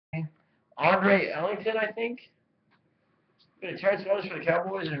Andre Ellington, I think. Got a Terrence Williams for the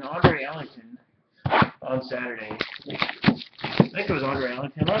Cowboys and an Andre Ellington on Saturday. I think it was Andre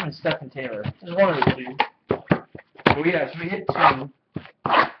Ellington. It might have been Stephen Taylor. It was one of the two. But yeah, so we hit 2.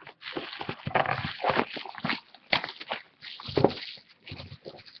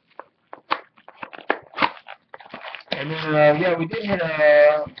 And then, yeah, we did hit,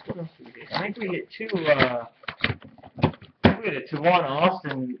 what else did we hit? I think we hit 2, I think we hit a Tavon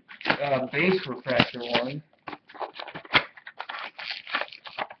Austin base refractor one.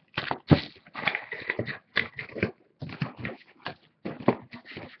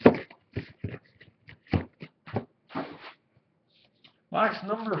 Box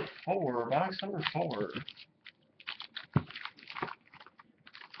number 4. Box number 4.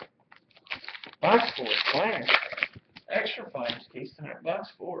 Box 4. Flash. Extra flash case tonight. Box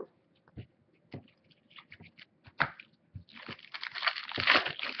 4.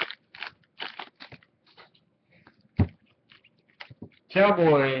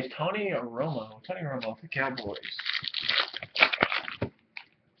 Cowboys. Tony Romo. Tony Romo for Cowboys.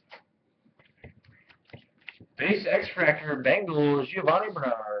 Base X-Fractor, Bengals, Giovanni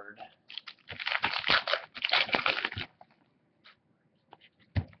Bernard.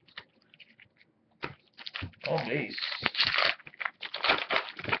 All base.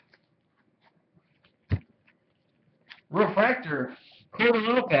 Refractor,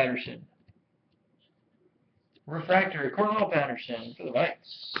 Cordell Patterson. Refractor, Cordell Patterson for the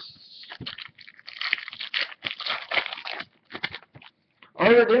Vikes.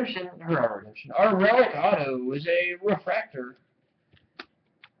 Our relic auto is a refractor.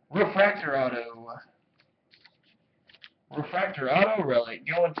 Refractor auto. Refractor auto relic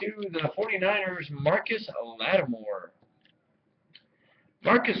going to the 49ers, Marcus Lattimore.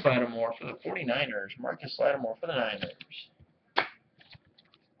 Marcus Lattimore for the 49ers. Marcus Lattimore for the Niners.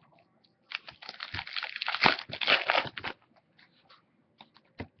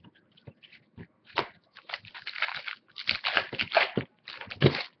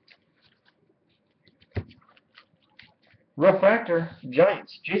 Refractor,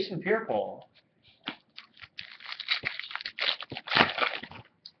 Giants, Jason Pierre-Paul.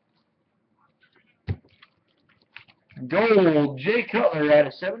 Gold, Jay Cutler out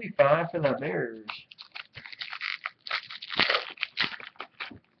of 75 for the Bears.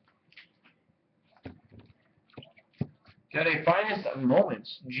 Got a finest of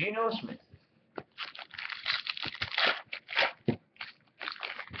moments, Geno Smith.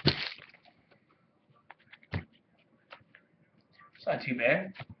 It's not too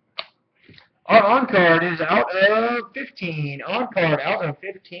bad. Our on-card is out of 15. On-card out of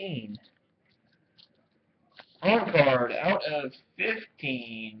 15. On-card out of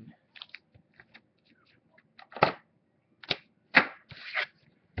 15. Did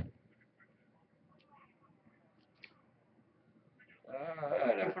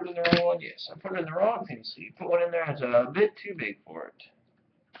I put in the wrong one? Yes, I put it in the wrong thing. So you put one in there that's a bit too big for it.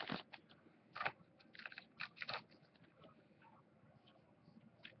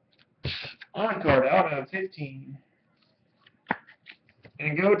 On-card out of 15.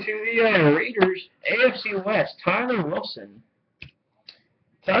 And go to the Raiders, AFC West, Tyler Wilson.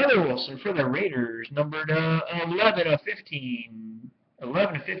 Tyler Wilson for the Raiders, numbered 11 of 15.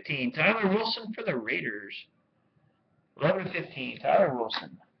 11 of 15. Tyler Wilson for the Raiders. 11 of 15. Tyler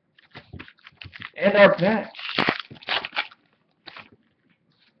Wilson. And our patch.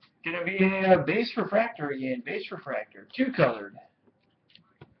 Gonna be a base refractor again. Base refractor. Two-colored.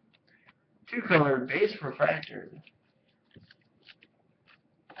 Two-colored base refractor.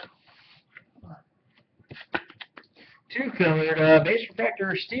 Two-colored base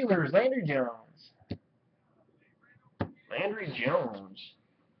refractor, Steelers, Landry Jones. Landry Jones.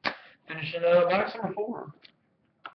 Finishing box number 4.